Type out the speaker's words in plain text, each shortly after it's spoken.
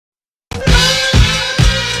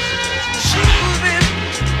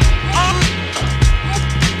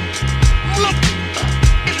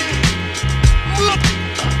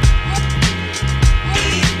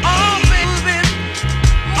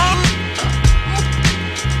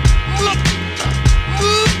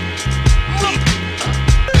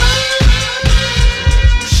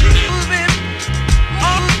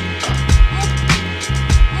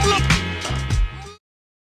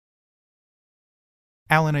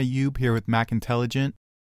Alan Ayub here with Mac Intelligent.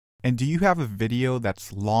 And do you have a video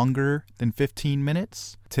that's longer than 15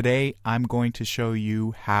 minutes? Today, I'm going to show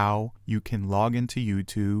you how you can log into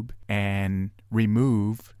YouTube and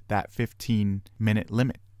remove that 15-minute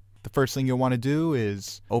limit. The first thing you'll want to do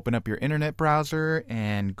is open up your internet browser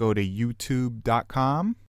and go to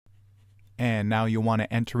youtube.com. And now you'll want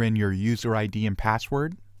to enter in your user ID and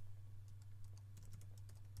password.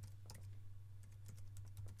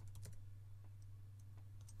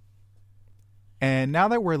 And now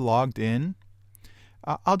that we're logged in,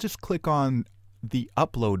 I'll just click on the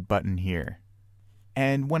upload button here.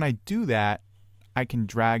 And when I do that, I can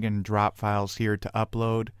drag and drop files here to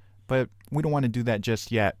upload, but we don't want to do that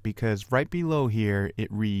just yet because right below here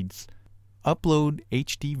it reads, upload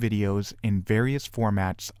HD videos in various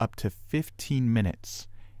formats up to 15 minutes.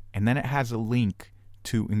 And then it has a link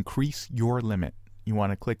to increase your limit. You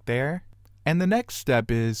want to click there. And the next step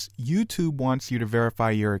is YouTube wants you to verify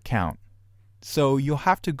your account. So you'll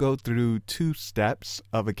have to go through 2 steps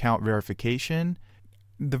of account verification.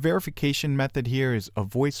 The verification method here is a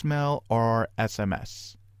voicemail or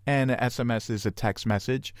SMS. And a SMS is a text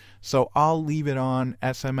message. So I'll leave it on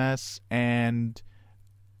SMS and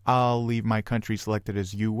I'll leave my country selected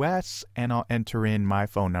as US and I'll enter in my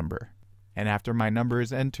phone number. And after my number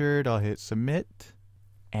is entered, I'll hit submit.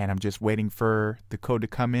 And I'm just waiting for the code to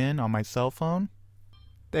come in on my cell phone.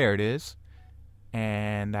 There it is.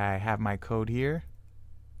 And I have my code here.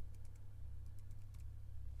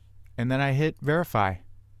 And then I hit verify.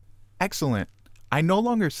 Excellent. I no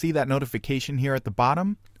longer see that notification here at the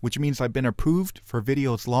bottom, which means I've been approved for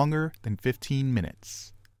videos longer than 15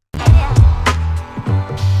 minutes.